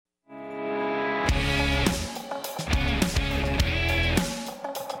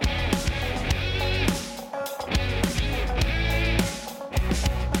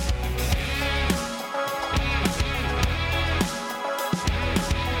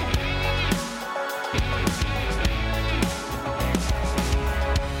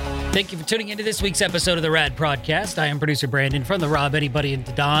Thank you for tuning into this week's episode of the RAD Prodcast. I am producer Brandon from the Rob, Anybody, and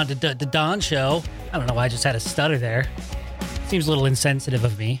the Don Show. I don't know why I just had a stutter there. Seems a little insensitive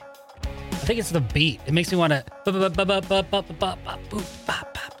of me. I think it's the beat. It makes me want to... All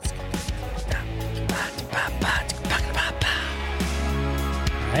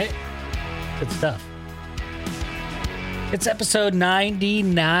right? Good stuff. It's episode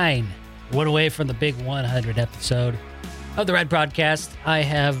 99. One away from the big 100 episode of the RAD Prodcast. I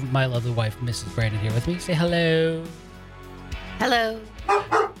have my lovely wife, Mrs. Brandon, here with me. Say hello. Hello.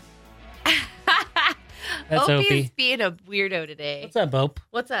 That's Opie's Opie. being a weirdo today. What's up, Ope?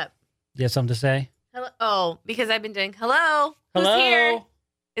 What's up? You have something to say? Hello. Oh, because I've been doing hello. Hello? Who's here?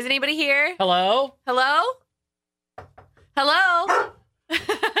 Is anybody here? Hello? Hello? Hello?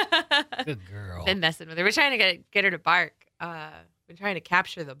 Good girl. Been messing with her. We're trying to get her to bark. We're trying to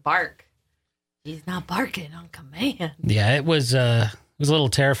capture the bark. She's not barking on command. Yeah, it was a little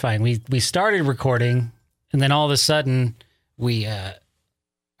terrifying. We started recording, and then all of a sudden we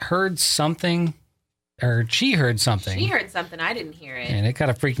heard something, or she heard something. She heard something. I didn't hear it. And it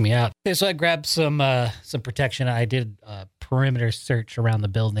kind of freaked me out. Okay, so I grabbed some protection. I did a perimeter search around the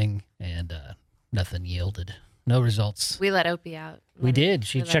building, and nothing yielded. No results. We let Opie out. We did.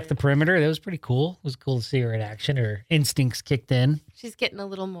 She checked the perimeter. That was pretty cool. It was cool to see her in action. Her instincts kicked in. She's getting a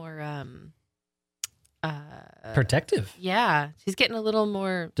little more Protective. Yeah, she's getting a little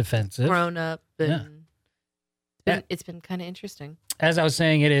more Defensive. grown up, and it's been kind of interesting. As I was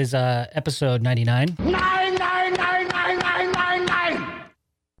saying, it is episode 99. 9.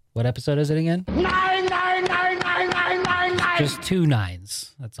 What episode is it again? 9. Just 2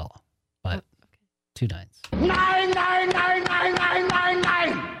 9s. That's all. But okay. 2 9s. 9.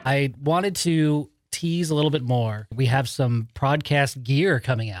 I wanted to tease a little bit more. We have some Prodcast gear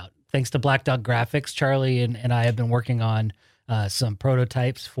coming out. Thanks to Black Dog Graphics, Charlie and I have been working on some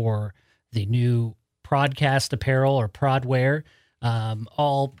prototypes for the new Prodcast apparel or Prodwear,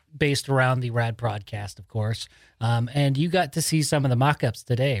 all based around the RAD Prodcast, of course. And you got to see some of the mock-ups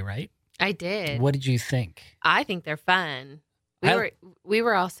today, right? I did. What did you think? I think they're fun. We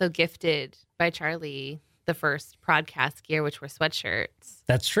were also gifted by Charlie the first Prodcast gear, which were sweatshirts.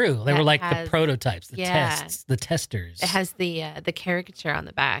 That's true. They were like the prototypes, the tests, the testers. It has the caricature on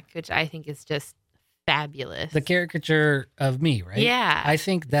the back, which I think is just fabulous. The caricature of me, right? Yeah. I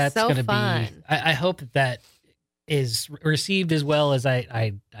think that's so going to be... fun. I hope that is received as well as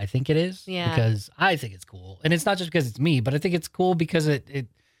I think it is. Yeah. Because I think it's cool. And it's not just because it's me, but I think it's cool because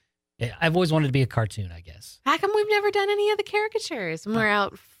I've always wanted to be a cartoon, I guess. How come we've never done any of the caricatures when we're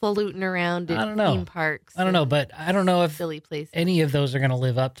out fluting around at theme parks? I don't know, but I don't know if silly places. Any of those are going to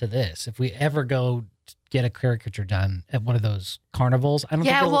live up to this. If we ever go get a caricature done at one of those carnivals, I don't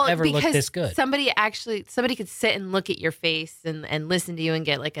think it'll ever look this good. Somebody could sit and look at your face and listen to you and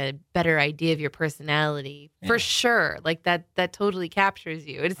get like a better idea of your personality for sure. Like that totally captures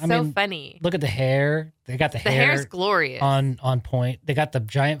you. It's funny. Look at the hair. They got the hair's glorious on point. They got the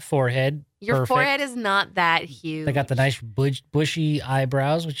giant forehead. Your forehead is not that huge. They got the nice bushy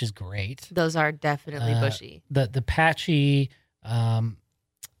eyebrows, which is great. Those are definitely bushy. The patchy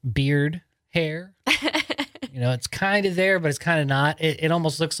beard hair. It's kind of there, but it's kind of not. It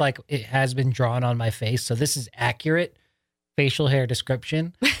almost looks like it has been drawn on my face. So this is accurate facial hair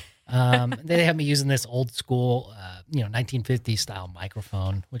description. They have me using this old school, 1950s style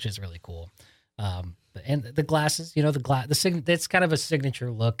microphone, which is really cool. And the glasses, that's kind of a signature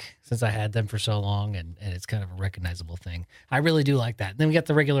look since I had them for so long, and it's kind of a recognizable thing. I really do like that. And then we got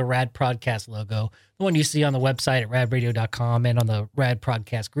the regular RAD Prodcast logo, the one you see on the website at radradio.com and on the RAD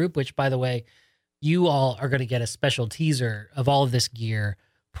Prodcast group, which, by the way, you all are going to get a special teaser of all of this gear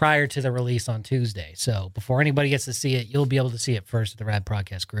prior to the release on Tuesday. So before anybody gets to see it, you'll be able to see it first at the RAD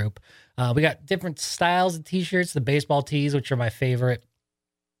Prodcast group. We got different styles of t-shirts, the baseball tees, which are my favorite.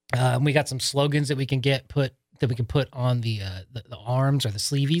 We got some slogans that we can put on the arms or the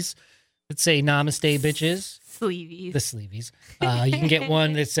sleeveys. Let's say "Namaste, bitches." Sleeveys. The sleeveys. You can get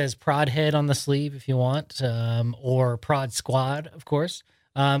one that says "Prod Head" on the sleeve if you want, or "Prod Squad," of course.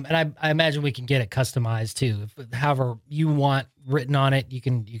 And I imagine we can get it customized too. However you want written on it, you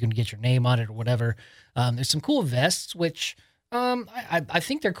can get your name on it or whatever. There's some cool vests, which I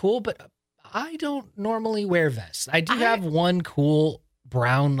think they're cool, but I don't normally wear vests. I do have one cool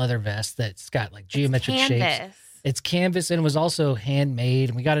brown leather vest that's got like geometric shapes. It's canvas and it was also handmade,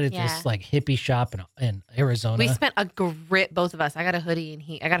 and we got it at this like hippie shop in Arizona. We spent a grip, both of us. I got a hoodie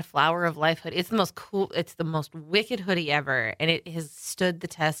and I got a Flower of Life hoodie. It's the most cool, it's the most wicked hoodie ever, and it has stood the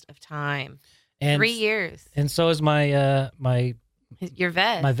test of time. And 3 years. And so is my your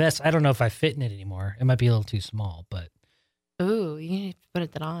vest. My vest. I don't know if I fit in it anymore. It might be a little too small, but Ooh, you need to put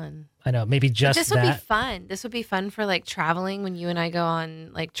it on. I know, maybe just this would be fun. This would be fun for like traveling when you and I go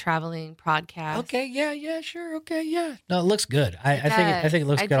on like traveling podcasts. Okay, yeah, sure, okay, yeah. No, it looks good. I think it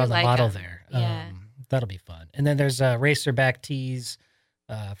looks I good do on the like model 'em. there. Yeah. That'll be fun. And then there's racerback tees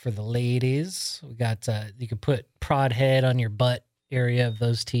for the ladies. We got you can put prod head on your butt area of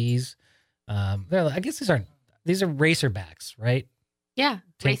those tees. I guess these are racerbacks, right? Yeah.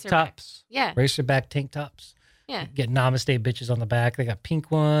 Tank Racerback. tops. Yeah. Racerback tank tops. Yeah. Get Namaste bitches on the back. They got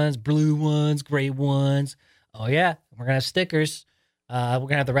pink ones, blue ones, gray ones. Oh yeah, we're gonna have stickers. We're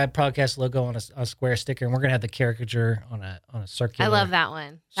gonna have the RAD Prodcast logo on a square sticker, and we're gonna have the caricature on a circular. I love that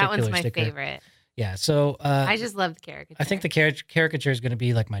one. That one's my sticker. favorite. Yeah. So I just love the caricature. I think the caricature is gonna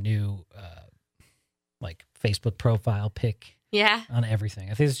be like my new like Facebook profile pic. Yeah. On everything.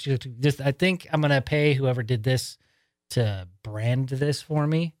 I think it's just I think I'm gonna pay whoever did this to brand this for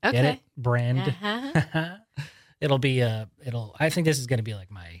me. Okay. Get it? Brand. Uh-huh. I think this is gonna be like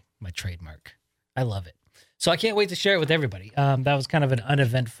my trademark. I love it. So I can't wait to share it with everybody. That was kind of an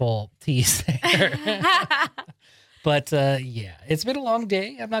uneventful tease there. But yeah, it's been a long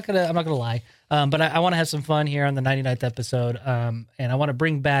day. I'm not gonna lie. But I want to have some fun here on the 99th episode. And I want to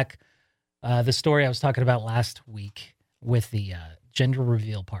bring back the story I was talking about last week with the gender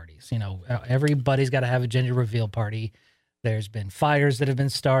reveal parties. You know, everybody's got to have a gender reveal party. There's been fires that have been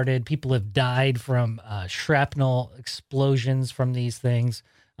started. People have died from shrapnel explosions from these things.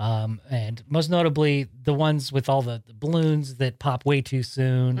 And most notably, the ones with all the balloons that pop way too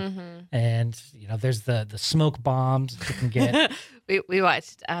soon. Mm-hmm. And, you know, there's the smoke bombs that you can get. we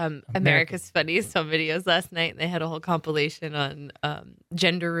watched America's Funniest Home Videos last night, and they had a whole compilation on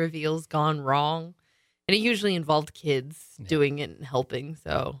gender reveals gone wrong. And it usually involved kids doing it and helping.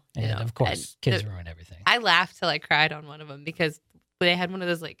 So, you know, of course, kids ruin everything. I laughed till I cried on one of them because they had one of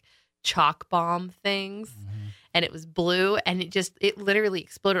those like chalk bomb things. Mm-hmm. And it was blue, and it literally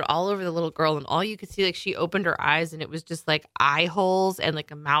exploded all over the little girl, and all you could see, like, she opened her eyes, and it was just like eye holes and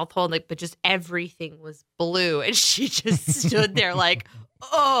like a mouth hole, like, but just everything was blue, and she just stood there like,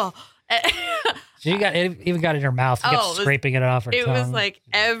 oh. She even got in her mouth. She kept scraping it off her tongue. It was like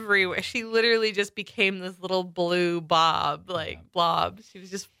everywhere. She literally just became this little blue blob. She was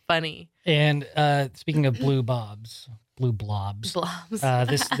just funny. And speaking of blue blobs, this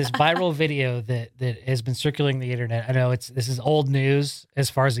viral video that has been circulating the internet. I know this is old news as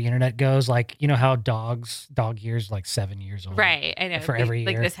far as the internet goes. Like, you know how dog years like 7 years old, right? I know. For every year,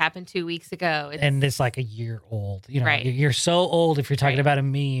 like this happened 2 weeks ago, and it's like a year old. You know, right. You're so old if you're talking about a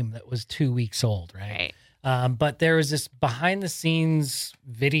meme that was 2 weeks old, right? But there was this behind the scenes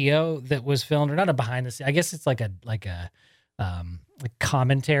video that was filmed, or not a behind the scenes. I guess it's like a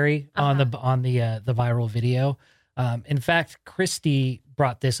commentary on the viral video. In fact, Christy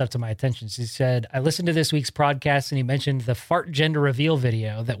brought this up to my attention. She said, I listened to this week's podcast and he mentioned the fart gender reveal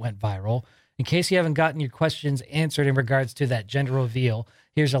video that went viral. In case you haven't gotten your questions answered in regards to that gender reveal,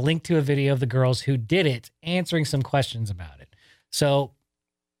 here's a link to a video of the girls who did it answering some questions about it. So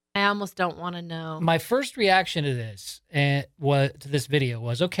I almost don't want to know. My first reaction to this video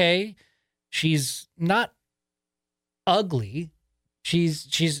was, okay, she's not ugly.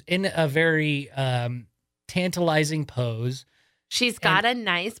 She's in a very tantalizing pose. She's got a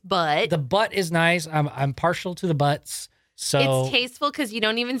nice butt. The butt is nice. I'm partial to the butts. So it's tasteful because you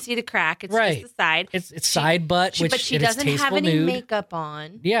don't even see the crack. It's right. just the side. It's side butt, but she doesn't have any makeup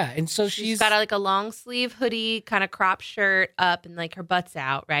on. Yeah, and so she's got a long sleeve hoodie, kind of crop shirt up, and like her butt's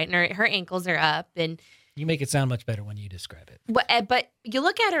out, right? And her ankles are up. And you make it sound much better when you describe it. But you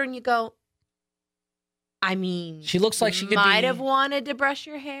look at her and you go, I mean, she looks like she might have wanted to brush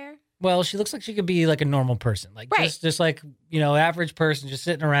your hair. Well, she looks like she could be like a normal person, like right. just like, you know, average person just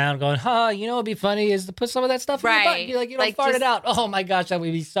sitting around going, you know, what'd be funny is to put some of that stuff in your butt. You know, fart it out. Oh my gosh, that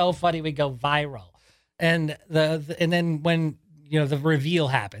would be so funny. We go viral. And and then when, you know, the reveal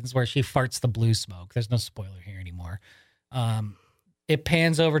happens where she farts the blue smoke, there's no spoiler here anymore. It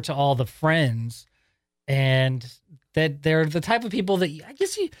pans over to all the friends, and that they're the type of people that I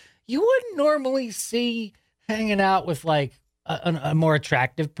guess you wouldn't normally see hanging out with like a more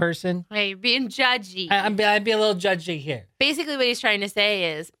attractive person. Hey, you're being judgy. I'd be a little judgy here. Basically, what he's trying to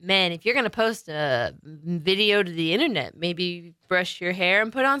say is, man, if you're going to post a video to the internet, maybe brush your hair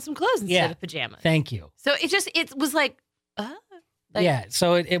and put on some clothes instead of pajamas. Thank you. So it was like, yeah.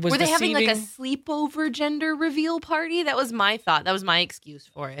 So it was. Were they deceiving. having like a sleepover gender reveal party? That was my thought. That was my excuse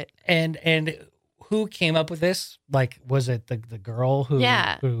for it. And who came up with this? Like, was it the girl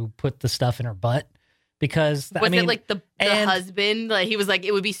who put the stuff in her butt? Because it like the husband? Like he was like,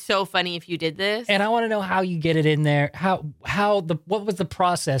 it would be so funny if you did this. And I want to know how you get it in there. What was the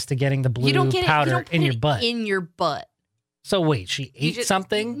process to getting the blue powder in your butt? In your butt. So wait, she ate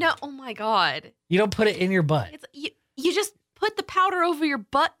something? No, oh my God. You don't put it in your butt. You just put the powder over your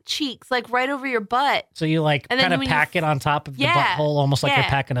butt cheeks, like right over your butt. So you like kind of pack it on top of the butthole, almost like you're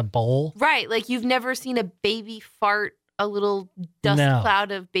packing a bowl? Right. Like you've never seen a baby fart a little dust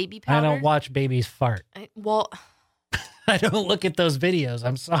cloud of baby powder. I don't watch babies fart. I don't look at those videos.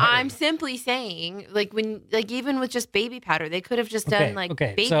 I'm sorry. I'm simply saying, even with just baby powder, they could have just done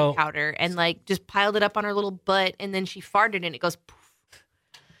baby powder and like just piled it up on her little butt, and then she farted and it goes poof.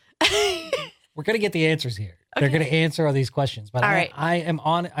 We're gonna get the answers here. Okay. They're gonna answer all these questions, but right.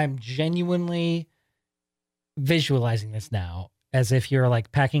 I'm genuinely visualizing this now as if you're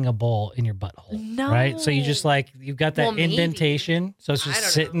like packing a bowl in your butthole. No. Right? So you just like you've got that indentation. So it's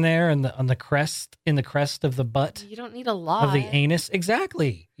just sitting there on the crest of the butt. You don't need a lot of the anus.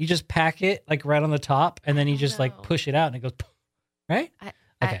 Exactly. You just pack it like right on the top, and then you just like push it out and it goes right?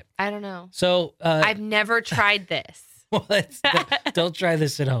 Okay. I don't know. So I've never tried this. Well, don't try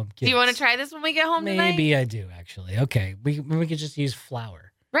this at home, kids. Do you want to try this when we get home tonight? Maybe I do, actually. Okay. We could just use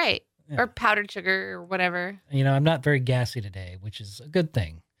flour. Right. Yeah. Or powdered sugar or whatever. You know, I'm not very gassy today, which is a good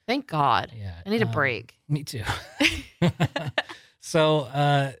thing. Thank God. Yeah. I need a break. Me too.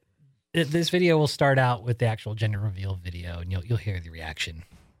 So this video will start out with the actual gender reveal video, and you'll hear the reaction.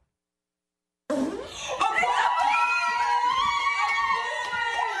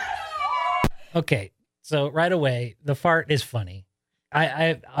 Okay. So right away, the fart is funny.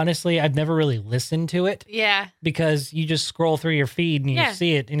 I honestly, I've never really listened to it. Yeah. Because you just scroll through your feed and you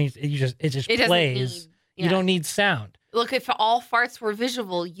see it, and it just plays. You don't need sound. Look, if all farts were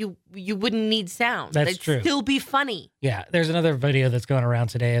visual, you wouldn't need sound. That's true. It'd still be funny. Yeah. There's another video that's going around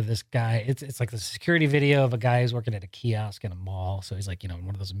today of this guy. It's like the security video of a guy who's working at a kiosk in a mall. So he's like, in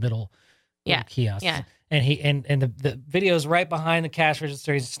one of those middle kiosks. Yeah. And the video's right behind the cash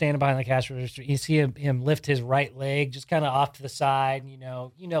register. He's standing behind the cash register. You see him lift his right leg just kind of off to the side. And you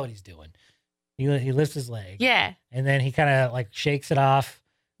know what he's doing. He lifts his leg. Yeah. And then he kind of like shakes it off.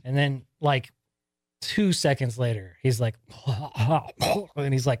 And then like 2 seconds later, he's like,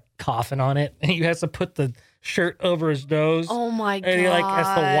 and he's like coughing on it. And he has to put the shirt over his nose. Oh my God. And he like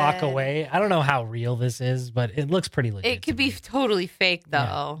has to walk away. I don't know how real this is, but it looks pretty legit. It could be totally fake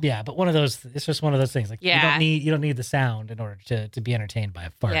though. Yeah, but it's just one of those things. Like you don't need the sound in order to be entertained by a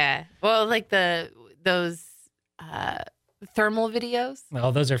fart. Yeah. Well, like those thermal videos.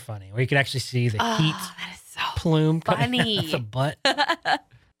 Oh, those are funny. Where you can actually see the heat that is so plume funny. coming out of the butt.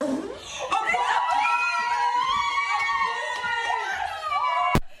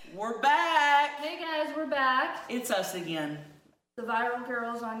 We're back. Hey guys, we're back. It's us again. The viral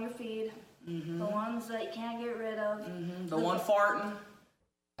girls on your feed. Mm-hmm. The ones that you can't get rid of. Mm-hmm. The one farting.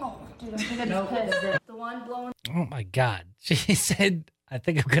 Oh, dude, I think I just pissed. The one blowing. Oh my God. She said, I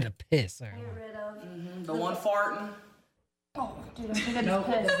think I'm going to piss. Get rid of. Mm-hmm. The one farting. Oh, dude, I think I just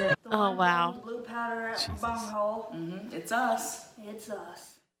pissed. The one wow. Blue powder at the bunghole. Mm-hmm. It's us. It's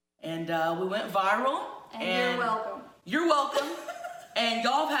us. And we went viral. And you're welcome. You're welcome. And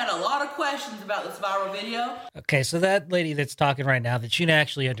y'all have had a lot of questions about this viral video. Okay, so that lady that's talking right now that you didn't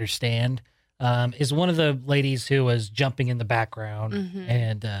actually understand is one of the ladies who was jumping in the background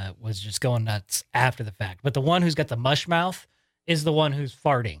and was just going nuts after the fact. But the one who's got the mush mouth is the one who's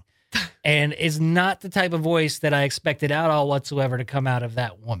farting and is not the type of voice that I expected at all whatsoever to come out of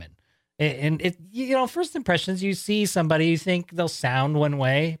that woman. And first impressions, you see somebody, you think they'll sound one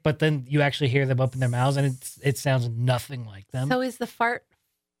way, but then you actually hear them open their mouths and it sounds nothing like them. So is the fart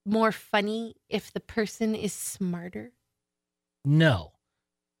more funny if the person is smarter? No.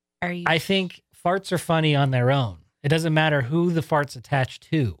 I think farts are funny on their own. It doesn't matter who the fart's attached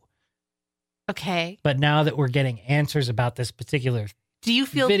to. Okay. But now that we're getting answers about this particular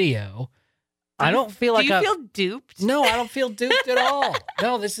video, I don't feel like feel duped? No, I don't feel duped at all.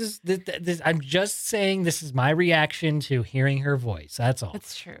 No, this. I'm just saying this is my reaction to hearing her voice. That's all.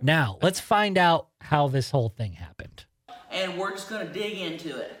 That's true. Now, let's find out how this whole thing happened. And we're just going to dig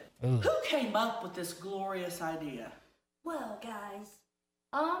into it. Ooh. Who came up with this glorious idea? Well, guys,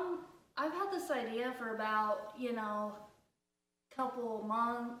 I've had this idea for about, couple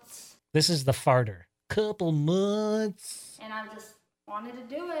months. This is the farter. Couple months. And I've just wanted to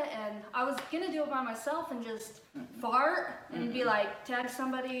do it, and I was gonna do it by myself and just fart and be like, tag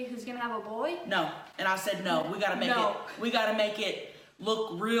somebody who's gonna have a boy. No, and I said no. We gotta make it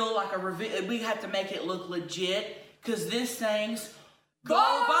look real, like a review. We have to make it look legit because this thing's go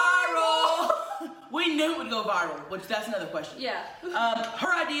viral. We knew it would go viral, which that's another question. Yeah.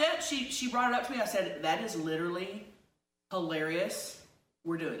 Her idea, she brought it up to me. I said that is literally hilarious.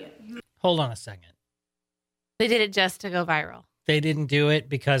 We're doing it. Hold on a second. They did it just to go viral. They didn't do it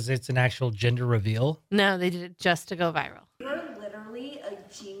because it's an actual gender reveal? No, they did it just to go viral.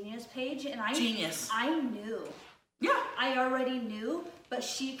 page, and Genius. I knew. Yeah. I already knew, but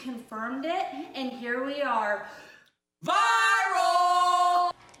she confirmed it, and here we are.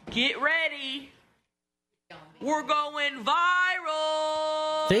 Viral! Get ready. We're going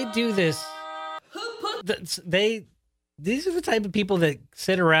viral. They do this. Who put These are the type of people that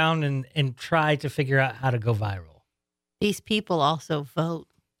sit around and try to figure out how to go viral. These people also vote.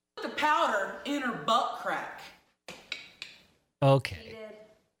 the powder in her butt crack? Okay.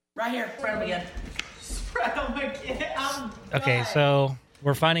 Right here. Spread them again. Spread them again. Okay, so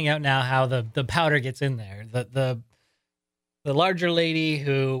we're finding out now how the powder gets in there. The larger lady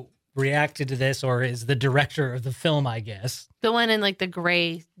who reacted to this, or is the director of the film, I guess. The one in like the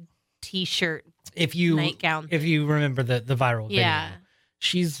gray t-shirt nightgown. If you remember the viral video. Yeah.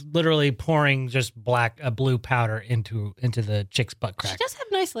 She's literally pouring just blue powder into the chick's butt crack. She does have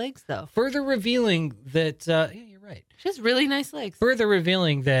nice legs, though. Further revealing that, yeah, you're right. She has really nice legs. Further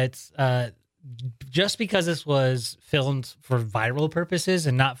revealing that just because this was filmed for viral purposes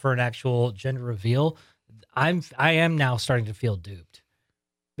and not for an actual gender reveal, I am now starting to feel duped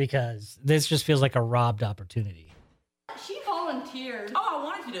because this just feels like a robbed opportunity. She volunteered. Oh, I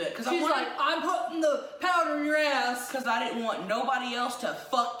wanted to do it because She's like, I'm putting the powder in your ass. because I didn't want nobody else to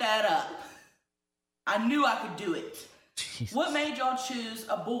fuck that up. I knew I could do it. Jesus. What made y'all choose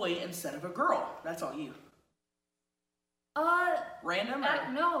a boy instead of a girl? That's all you. Random?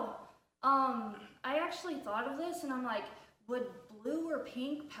 Or? No. I actually thought of this, and I'm like, would blue or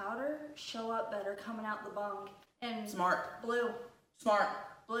pink powder show up better coming out the bung? And Smart. Blue. Smart.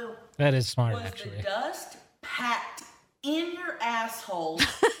 Blue. That is smart, Was actually. the dust packed in your asshole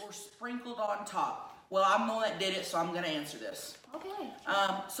or sprinkled on top? Well, I'm the one that did it, so I'm going to answer this. Okay.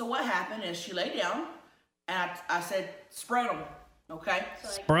 So what happened is she lay down, and I said, spread them, okay?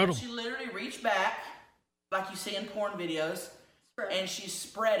 Spread 'em. She literally reached back, like you see in porn videos, Spread. and she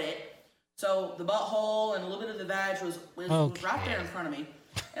spread it. So the butthole and a little bit of the vag was right there in front of me.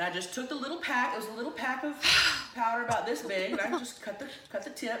 And I just took the little pack. It was a little pack of powder about this big. And I just cut the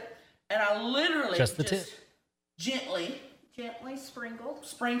tip. And I literally Just the tip. gently sprinkled.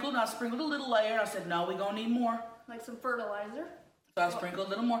 I sprinkled a little layer. And I said, no, we're going to need more. Like some fertilizer. So I sprinkled a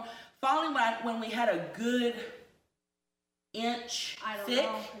little more. Finally, when we had a good inch I don't thick, know.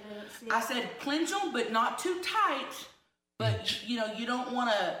 I didn't see I it. said clench them, but not too tight. But, you don't want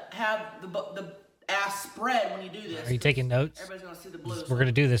to have the ass spread when you do this. Are you taking notes? Everybody's going to see the blues. We're going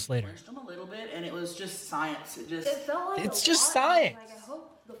to do this later. Clenched them a little bit, and it was just science. It felt like It's a just lot. science. Like, I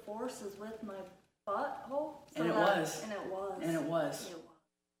hope the force is with my butthole. And it was. And it was. And it was.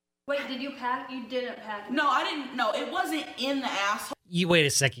 Wait, did you pack? You didn't pack it. No, I didn't. No, it wasn't in the asshole. You wait a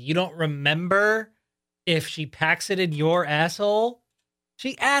second. You don't remember if she packs it in your asshole?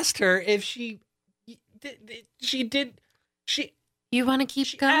 She asked her if she did. You want to keep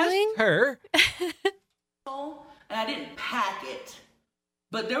She going? asked her. And I didn't pack it.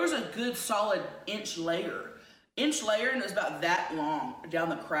 But there was a good solid inch layer. And it was about that long down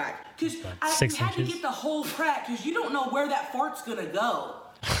the crack. Because About you 6 had to inches. get the whole crack because you don't know where that fart's going to go.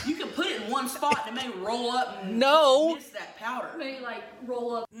 You can put it in one spot and it may roll up and No. miss that powder. Maybe like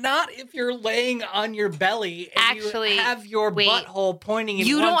roll up. Not if you're laying on your belly and Actually, you have your wait. butthole pointing in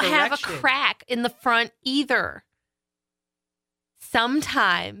You one don't direction. have a crack in the front either.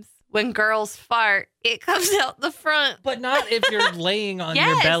 Sometimes when girls fart, it comes out the front. But not if you're laying on Yes.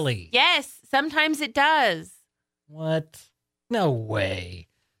 your belly. Yes, sometimes it does. What? No way.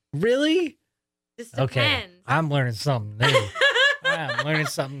 Really? Just Okay. depends. I'm learning something new. I'm learning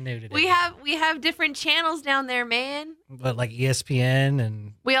something new today. We have different channels down there, man. But like ESPN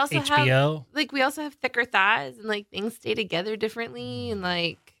and We also HBO. have thicker thighs and like things stay together differently and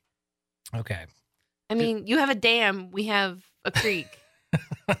like Okay. I mean, you have a dam, we have a creek.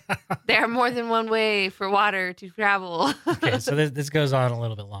 There are more than one way for water to travel. Okay, so this goes on a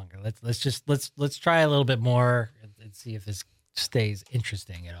little bit longer. Let's try a little bit more and see if this stays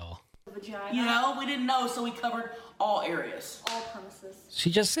interesting at all. Vagina. We didn't know, so we covered all areas. All premises. She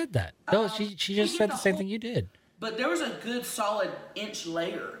just said that. No, she just said the same thing you did. But there was a good solid inch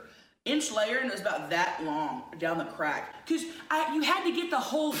layer. And it was about that long down the crack. Because you had to get the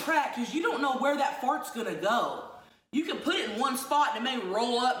whole crack because you don't know where that fart's going to go. You can put it in one spot and it may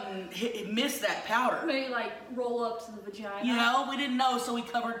roll up and miss that powder. Maybe like roll up to the vagina. We didn't know, so we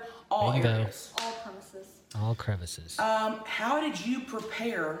covered all Bingo. areas. All premises. All crevices. How did you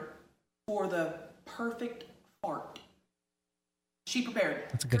prepare for the perfect fart? She prepared.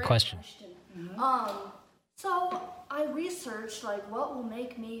 That's a good Great question. So I researched like what will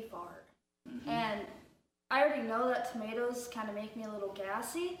make me fart, and I already know that tomatoes kind of make me a little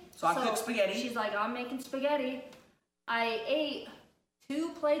gassy. So I cooked spaghetti. She's like, I'm making spaghetti. I ate 2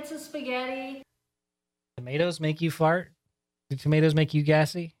 plates of spaghetti. Tomatoes make you fart? Do tomatoes make you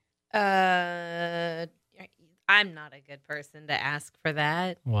gassy? I'm not a good person to ask for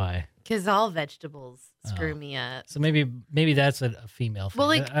that. Why? Because all vegetables screw me up. So maybe that's a female thing. Well,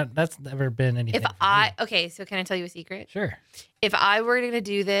 like, that's never been anything. Okay, so can I tell you a secret? Sure. If I were going to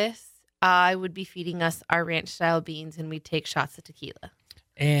do this, I would be feeding us our ranch style beans and we'd take shots of tequila.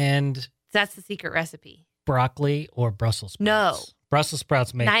 And that's the secret recipe. Broccoli or Brussels sprouts? No. Brussels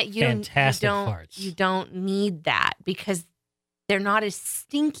sprouts make fantastic farts. You don't need that because they're not as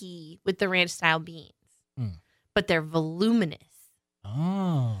stinky with the ranch style beans, but they're voluminous.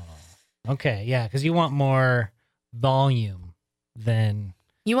 Oh, okay. Yeah, because you want more volume than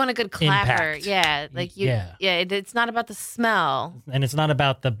you want a good clapper. impact. Yeah. Like it's not about the smell. And it's not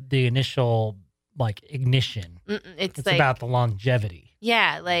about the initial like ignition. It's like, about the longevity.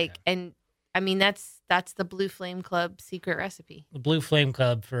 Yeah, like and I mean that's the Blue Flame Club secret recipe. The Blue Flame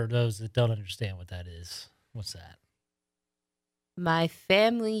Club, for those that don't understand what that is. What's that? My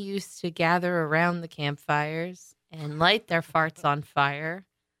family used to gather around the campfires and light their farts on fire.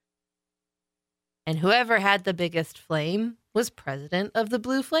 And whoever had the biggest flame was president of the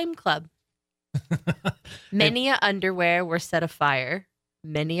Blue Flame Club. Many a underwear were set afire.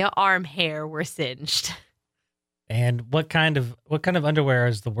 Many a arm hair were singed. And what kind of underwear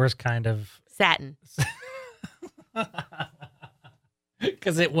is the worst kind of? Satin.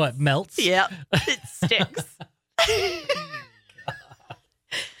 Because it what, melts? Yep, it sticks.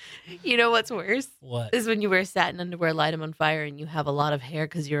 You know what's worse? What? Is when you wear satin underwear, light them on fire, and you have a lot of hair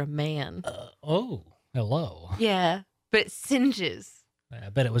because you're a man. Oh, hello. Yeah, but it singes. I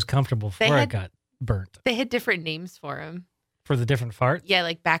bet it was comfortable before it got burnt. They had different names for them. For the different farts? Yeah,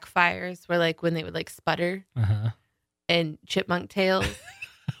 like backfires were like when they would like sputter. Uh-huh. And chipmunk tails.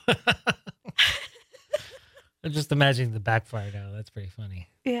 I'm just imagining the backfire now. That's pretty funny.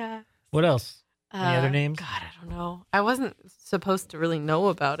 Yeah. What else? Any other names? God, I don't know. I wasn't supposed to really know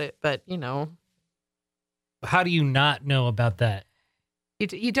about it, but you know. How do you not know about that?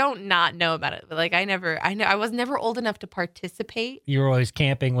 You don't not know about it, but like I was never old enough to participate. You were always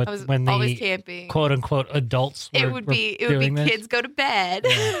camping when always the camping. quote unquote adults were It would be this? Kids go to bed,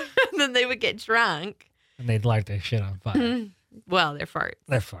 and then they would get drunk, and they'd light their shit on fire. Well, they're farts.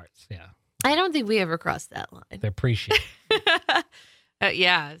 They're farts, yeah. I don't think we ever crossed that line. They're appreciated.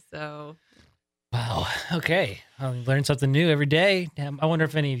 Yeah. So. Wow. Okay. I learn something new every day. I wonder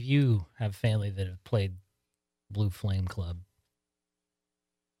if any of you have family that have played Blue Flame Club.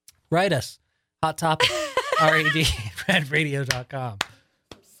 Write us. Hot topic. RAD, radradio.com.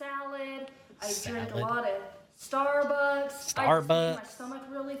 Some salad. I drink a lot of Starbucks. I keep my stomach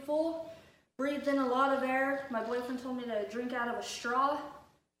really full. Breathed in a lot of air. My boyfriend told me to drink out of a straw.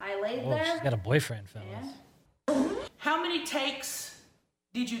 I laid there. She's got a boyfriend, fellas. How many takes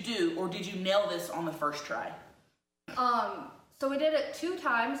did you do, or did you nail this on the first try? So we did it 2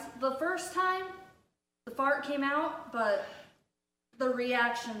 times. The first time, the fart came out, but the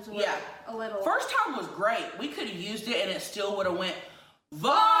reactions were a little. First time was great. We could have used it, and it still would have went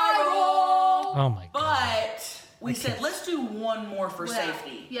viral. Oh my god! But we said let's do one more for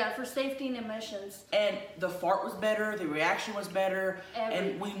safety. Yeah, for safety and emissions. And the fart was better. The reaction was better,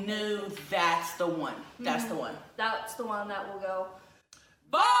 and we knew that's the one. That's the one. That's the one that will go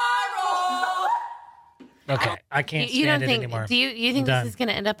viral. Okay, I can't stand it anymore. Do you think this is going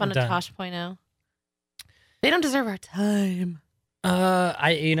to end up on a Tosh.0? They don't deserve our time.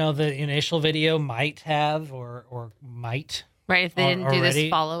 The initial video might have or might. Right, if they didn't do this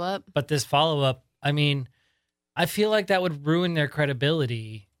follow-up. But this follow-up, I mean, I feel like that would ruin their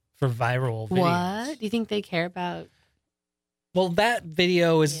credibility for viral videos. What? Do you think they care about? Well, that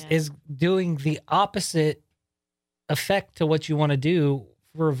video is doing the opposite effect to what you want to do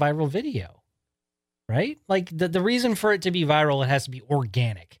for a viral video, right? Like the reason for it to be viral, it has to be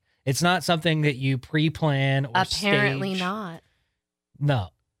organic. It's not something that you pre-plan or apparently stage. Not. No,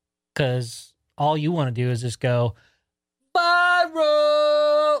 because all you want to do is just go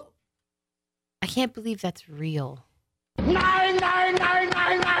viral. I can't believe that's real.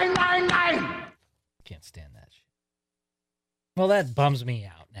 9999999. Can't stand that shit. Well, that bums me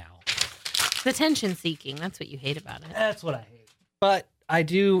out now. The attention seeking. That's what you hate about it. That's what I hate. But I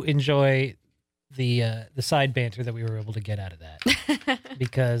do enjoy the side banter that we were able to get out of that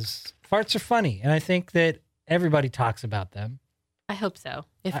because farts are funny, and I think that everybody talks about them. I hope so.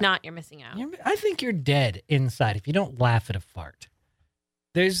 If not, you're missing out. I think you're dead inside if you don't laugh at a fart.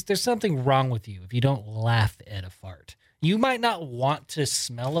 There's something wrong with you if you don't laugh at a fart. You might not want to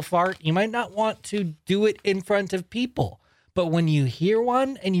smell a fart. You might not want to do it in front of people. But when you hear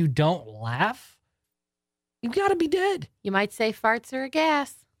one and you don't laugh, You've got to be dead. You might say farts are a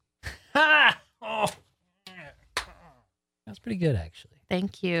gas. Ha! Oh. That's pretty good, actually.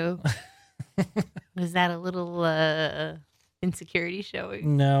 Thank you. Was that a little insecurity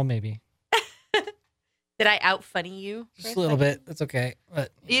showing? No, maybe. Did I out funny you? Just a little bit. That's okay.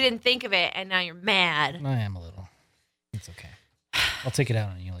 But You didn't think of it, and now you're mad. I am a little. It's okay. I'll take it out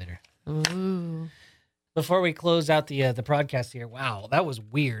on you later. Ooh. Before we close out the podcast here, wow, that was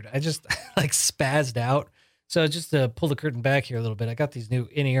weird. I just like spazzed out. So just to pull the curtain back here a little bit, I got these new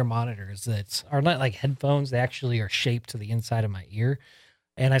in-ear monitors that are not like headphones. They actually are shaped to the inside of my ear.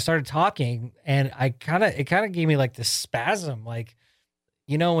 And I started talking, and it kind of gave me like this spasm, like,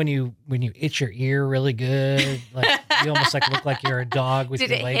 you know, when you itch your ear really good, like you almost like look like you're a dog with Did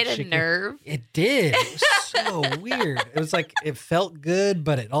your it legs hit a shaking. nerve? It did. It was so weird. It was like it felt good,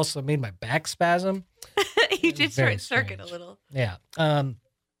 but it also made my back spasm. You did Very short circuit a strange. little. Yeah.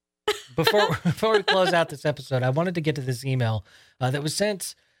 Before we close out this episode, I wanted to get to this email that was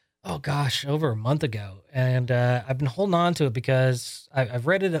sent, oh gosh, over a month ago, and I've been holding on to it because I've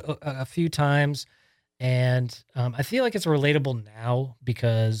read it a few times, and I feel like it's relatable now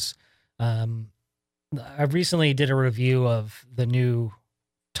because I recently did a review of the new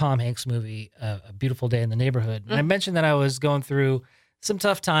Tom Hanks movie, A Beautiful Day in the Neighborhood, and I mentioned that I was going through some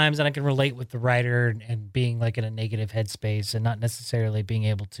tough times, and I can relate with the writer and being like in a negative headspace and not necessarily being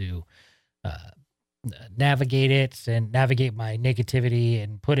able to navigate it and navigate my negativity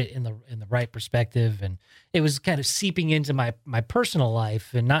and put it in the right perspective. And it was kind of seeping into my personal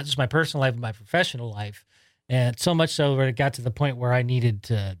life, and not just my personal life, but my professional life. And so much so that it got to the point where I needed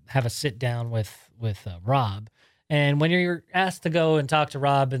to have a sit down with Rob. And when you're asked to go and talk to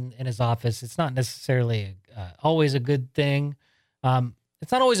Rob in his office, it's not necessarily always a good thing.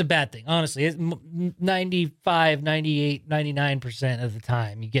 It's not always a bad thing, honestly. 95, 98, 99% of the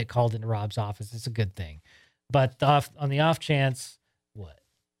time you get called into Rob's office, it's a good thing. But on the off chance, what?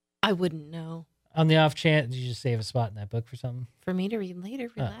 I wouldn't know. On the off chance, did you just save a spot in that book for something? For me to read later,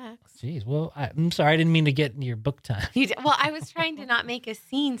 relax. Jeez, well, I'm sorry. I didn't mean to get into your book time. Well, I was trying to not make a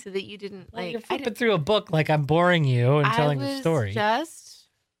scene so that you didn't Well, like. you're flipping through a book like I'm boring you and telling the story. I was just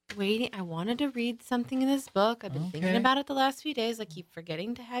waiting. I wanted to read something in this book. I've been thinking about it the last few days. I keep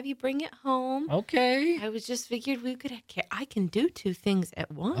forgetting to have you bring it home. Okay. I was just figured we could. I can do two things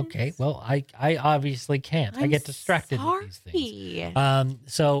at once. Okay. Well, I obviously can't. I get distracted with these things.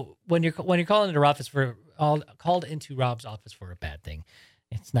 So when you're calling into office called into Rob's office for a bad thing,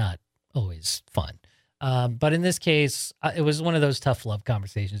 it's not always fun. But in this case, it was one of those tough love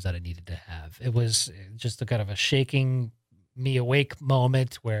conversations that I needed to have. It was just a kind of a shaking me awake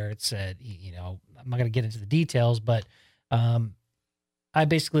moment where it said, you know, I'm not going to get into the details, but I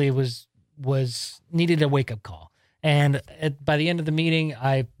basically was needed a wake up call. And by the end of the meeting,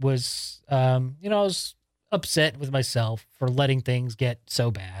 I was, I was upset with myself for letting things get so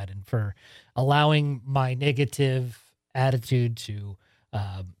bad and for allowing my negative attitude to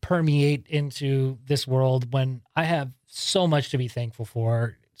permeate into this world when I have so much to be thankful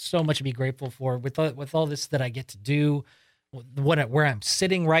for, so much to be grateful for with all this that I get to do, where I'm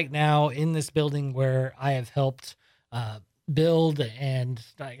sitting right now in this building where I have helped build, and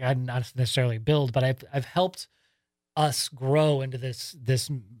I not necessarily build, but I've helped us grow into this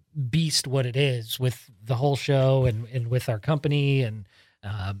beast what it is with the whole show and with our company and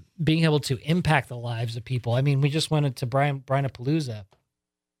being able to impact the lives of people. I mean, we just went into Brinapalooza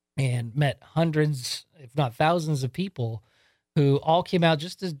and met hundreds, if not thousands, of people who all came out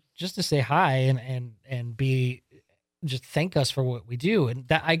just to say hi and be just thank us for what we do. And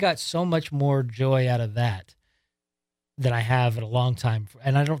that I got so much more joy out of that than I have in a long time.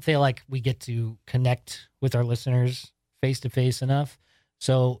 And I don't feel like we get to connect with our listeners face to face enough.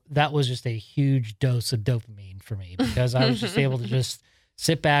 So that was just a huge dose of dopamine for me because I was just able to just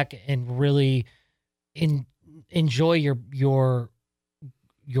sit back and really enjoy your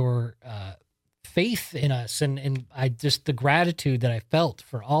faith in us. And I just, the gratitude that I felt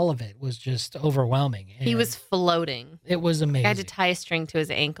for all of it was just overwhelming. And he was floating. it was amazing. I had to tie a string to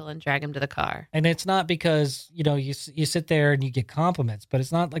his ankle and drag him to the car. And it's not because, you sit there and you get compliments, but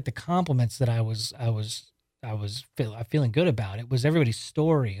it's not like the compliments that I was feeling good about. It was everybody's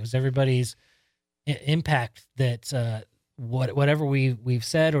story. It was everybody's impact that whatever we've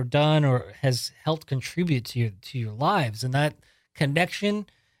said or done or has helped contribute to your lives. And that connection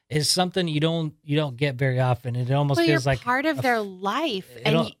is something you don't get very often. It almost feels like part of their life,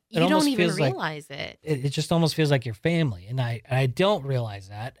 and you don't even realize it. It just almost feels like your family, and I don't realize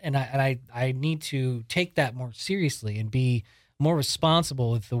that, and I need to take that more seriously and be more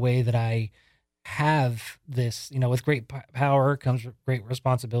responsible with the way that I have this, with great power comes great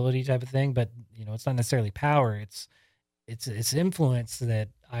responsibility type of thing, but it's not necessarily power. It's influence that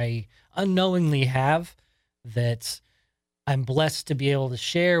I unknowingly have, that I'm blessed to be able to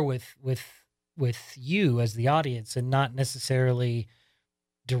share with you as the audience, and not necessarily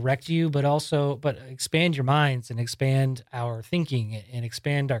direct you, but expand your minds and expand our thinking and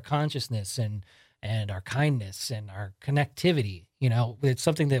expand our consciousness and our kindness and our connectivity. It's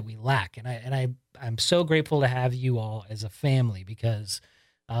something that we lack. And I'm so grateful to have you all as a family, because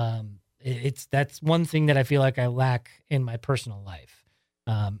that's one thing that I feel like I lack in my personal life.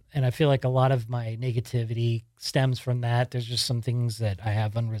 And I feel like a lot of my negativity stems from that. There's just some things that I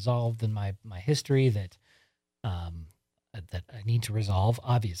have unresolved in my history that I need to resolve,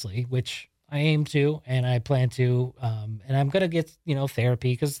 obviously, which I aim to, and I plan to, and I'm going to get,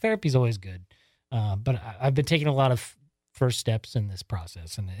 therapy, because therapy is always good. But I've been taking a lot of first steps in this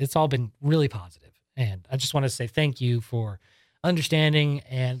process, and it's all been really positive. And I just want to say thank you for understanding.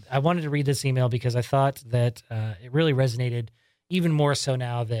 And I wanted to read this email because I thought that it really resonated, even more so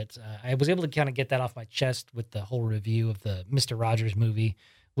now that I was able to kind of get that off my chest with the whole review of the Mr. Rogers movie,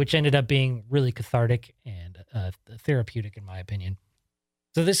 which ended up being really cathartic and therapeutic, in my opinion.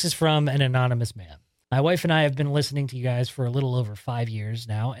 So this is from an anonymous man. My wife and I have been listening to you guys for a little over 5 years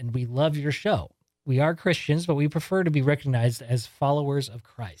now, and we love your show. We are Christians, but we prefer to be recognized as followers of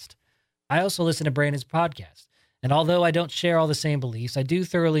Christ. I also listen to Brandon's podcast, and although I don't share all the same beliefs, I do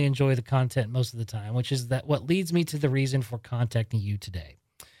thoroughly enjoy the content most of the time, which is what leads me to the reason for contacting you today.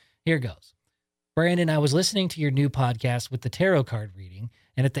 Here goes. Brandon, I was listening to your new podcast with the tarot card reading,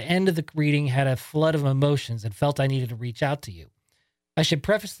 and at the end of the reading had a flood of emotions and felt I needed to reach out to you. I should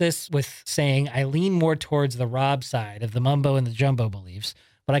preface this with saying I lean more towards the Rob side of the mumbo and the jumbo beliefs,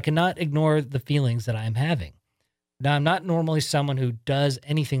 but I cannot ignore the feelings that I am having. Now, I'm not normally someone who does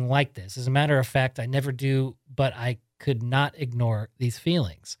anything like this. As a matter of fact, I never do, but I could not ignore these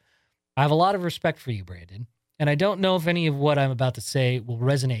feelings. I have a lot of respect for you, Brandon, and I don't know if any of what I'm about to say will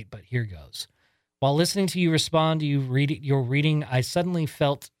resonate, but here goes. While listening to you respond to your reading, I suddenly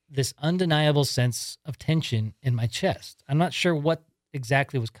felt this undeniable sense of tension in my chest. I'm not sure what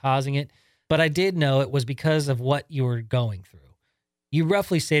exactly was causing it, but I did know it was because of what you were going through. You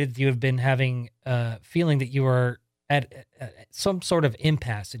roughly stated that you have been having a feeling that you are at some sort of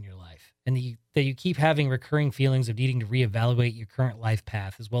impasse in your life, and that you keep having recurring feelings of needing to reevaluate your current life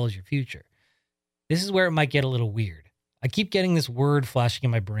path as well as your future. This is where it might get a little weird. I keep getting this word flashing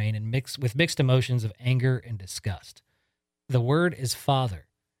in my brain and mixed emotions of anger and disgust. The word is father.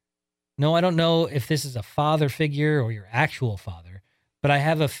 No, I don't know if this is a father figure or your actual father, but I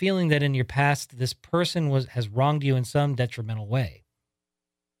have a feeling that in your past, this person has wronged you in some detrimental way.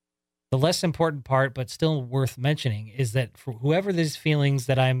 The less important part, but still worth mentioning, is that for whoever these feelings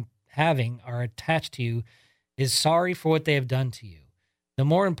that I'm having are attached to you is sorry for what they have done to you. The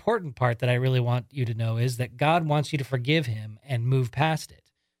more important part that I really want you to know is that God wants you to forgive him and move past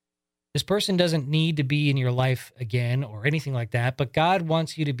it. This person doesn't need to be in your life again or anything like that, but God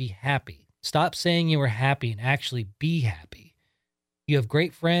wants you to be happy. Stop saying you are happy and actually be happy. You have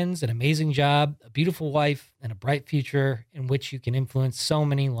great friends, an amazing job, a beautiful wife, and a bright future in which you can influence so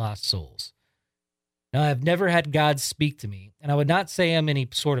many lost souls. Now, I've never had God speak to me, and I would not say I'm any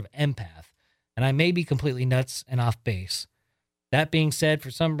sort of empath, and I may be completely nuts and off base. That being said,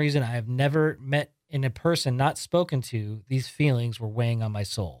 for some reason, I have never met in a person not spoken to, these feelings were weighing on my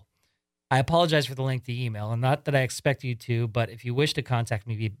soul. I apologize for the lengthy email, and not that I expect you to, but if you wish to contact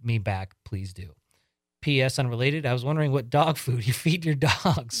me back, please do. P.S. Unrelated, I was wondering what dog food you feed your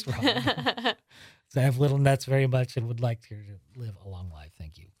dogs from. I have little nuts very much and would like to live a long life.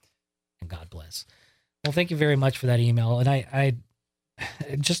 Thank you. And God bless. Well, thank you very much for that email. And I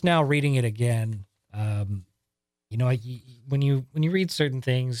just now reading it again, when you read certain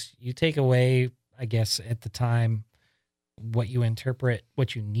things, you take away, I guess, at the time, what you interpret,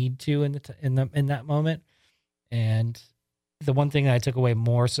 what you need to in that moment. And the one thing that I took away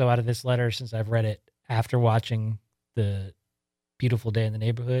more so out of this letter, since I've read it after watching The Beautiful Day in the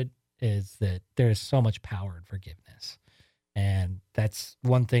Neighborhood, is that there is so much power in forgiveness. And that's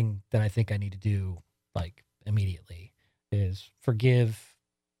one thing that I think I need to do, like, immediately, is forgive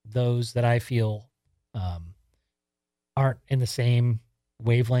those that I feel aren't in the same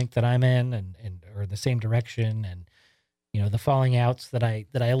wavelength that I'm in, and or the same direction, and the falling outs that I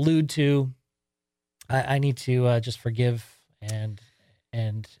allude to. I need to just forgive and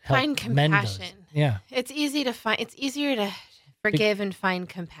help find compassion. mend those. Yeah, it's easier to forgive and find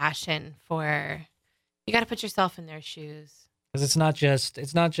compassion for. You got to put yourself in their shoes, because it's not just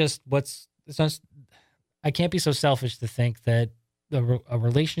I can't be so selfish to think that a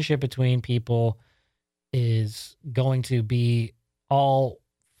relationship between people is going to be all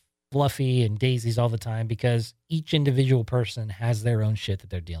fluffy and daisies all the time because each individual person has their own shit that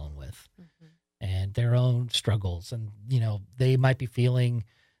they're dealing with and their own struggles. And, they might be feeling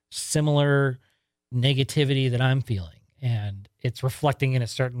similar negativity that I'm feeling. And it's reflecting in a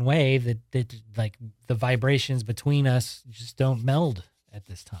certain way that like the vibrations between us just don't meld at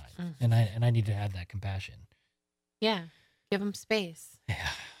this time. And I need to have that compassion. Yeah. Give them space. Yeah.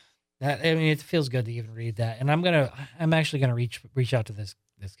 It feels good to even read that. And I'm actually going to reach out to this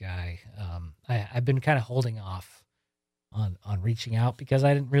guy. I've been kind of holding off on reaching out because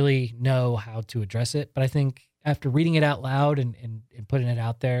I didn't really know how to address it. But I think after reading it out loud and putting it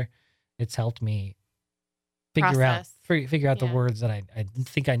out there, it's helped me figure out the words that I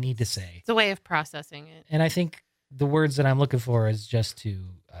think I need to say. It's a way of processing it. And I think the words that I'm looking for is just to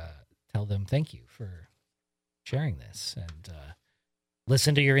tell them thank you for sharing this and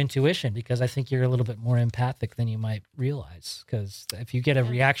listen to your intuition, because I think you're a little bit more empathic than you might realize. Because if you get a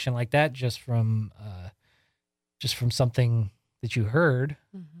reaction like that just from something that you heard,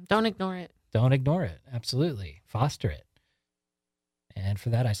 don't ignore it. Don't ignore it. Absolutely. Foster it. And for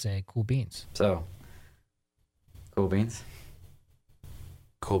that, I say cool beans. So, cool beans?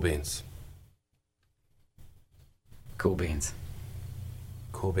 Cool beans. Cool beans.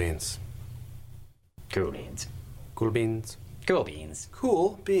 Cool beans. Cool beans. Cool beans. Cool beans.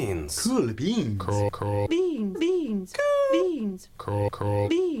 Cool beans. Cool beans. Cool. Beans. Beans. Beans. Cool.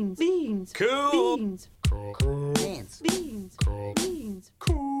 Beans. Beans. Cool. Beans. Cool. Beans. Beans. Cool. Beans.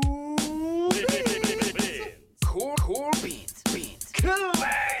 Cool. Cool Beans. Beans. Cool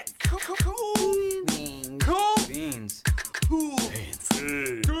beans. Cool Beans. Cool Beans. Cool beans.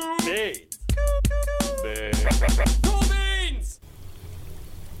 Cool beans. Cool beans.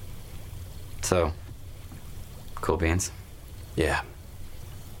 So, cool beans? Yeah.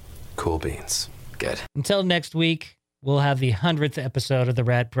 Cool beans. Good. Until next week, we'll have the 100th episode of the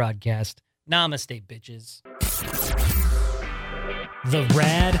RAD Prodcast. Namaste, bitches. The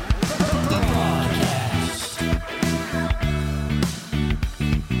RAD Prodcast.